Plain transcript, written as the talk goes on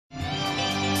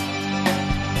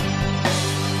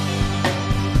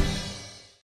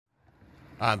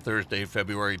On Thursday,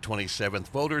 February 27th,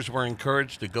 voters were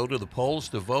encouraged to go to the polls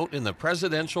to vote in the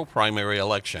presidential primary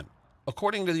election.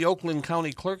 According to the Oakland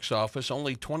County Clerk's Office,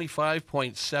 only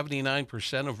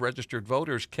 25.79% of registered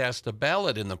voters cast a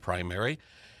ballot in the primary.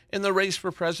 In the race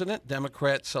for president,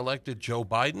 Democrats selected Joe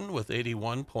Biden with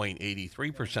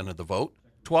 81.83% of the vote.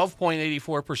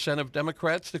 12.84% of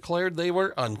Democrats declared they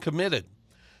were uncommitted.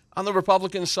 On the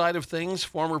Republican side of things,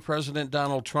 former President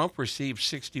Donald Trump received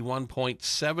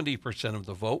 61.70% of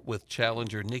the vote, with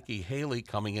challenger Nikki Haley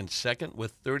coming in second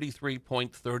with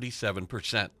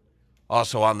 33.37%.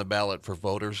 Also on the ballot for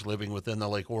voters living within the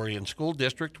Lake Orion School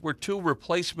District were two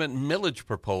replacement millage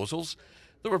proposals.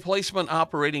 The replacement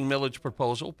operating millage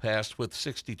proposal passed with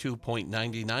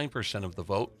 62.99% of the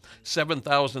vote,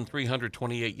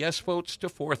 7,328 yes votes to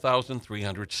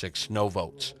 4,306 no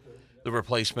votes. The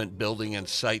replacement building and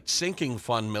site sinking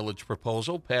fund millage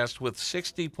proposal passed with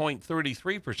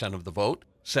 60.33% of the vote,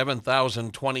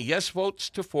 7,020 yes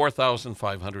votes to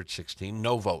 4,516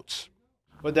 no votes.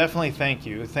 Well, definitely thank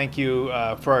you. Thank you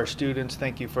for our students.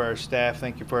 Thank you for our staff.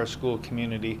 Thank you for our school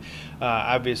community.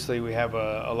 Obviously, we have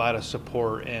a lot of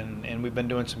support, and we've been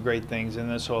doing some great things, and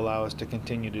this will allow us to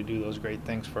continue to do those great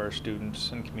things for our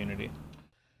students and community.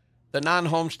 The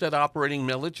non-homestead operating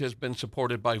millage has been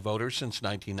supported by voters since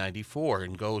 1994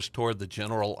 and goes toward the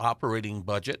general operating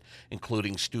budget,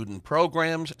 including student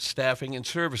programs, staffing, and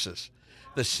services.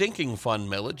 The sinking fund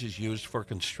millage is used for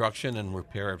construction and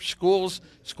repair of schools,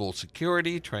 school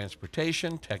security,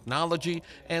 transportation, technology,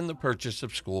 and the purchase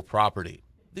of school property.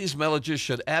 These millages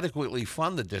should adequately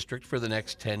fund the district for the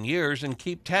next 10 years and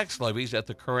keep tax levies at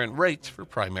the current rates for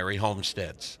primary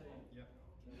homesteads.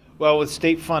 Well, with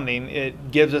state funding,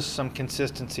 it gives us some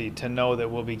consistency to know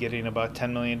that we'll be getting about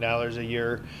 $10 million a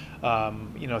year,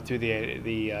 through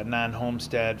the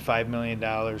non-homestead, $5 million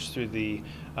through the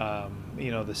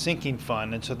the sinking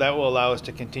fund, and so that will allow us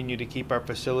to continue to keep our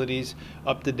facilities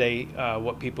up to date,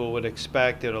 what people would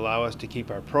expect. It will allow us to keep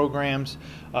our programs,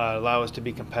 allow us to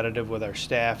be competitive with our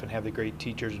staff, and have the great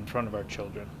teachers in front of our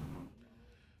children.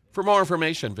 For more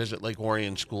information, visit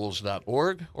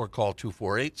lakeorionschools.org or call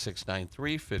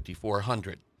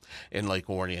 248-693-5400. In Lake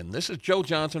Orion, this is Joe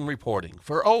Johnson reporting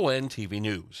for ONTV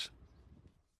News.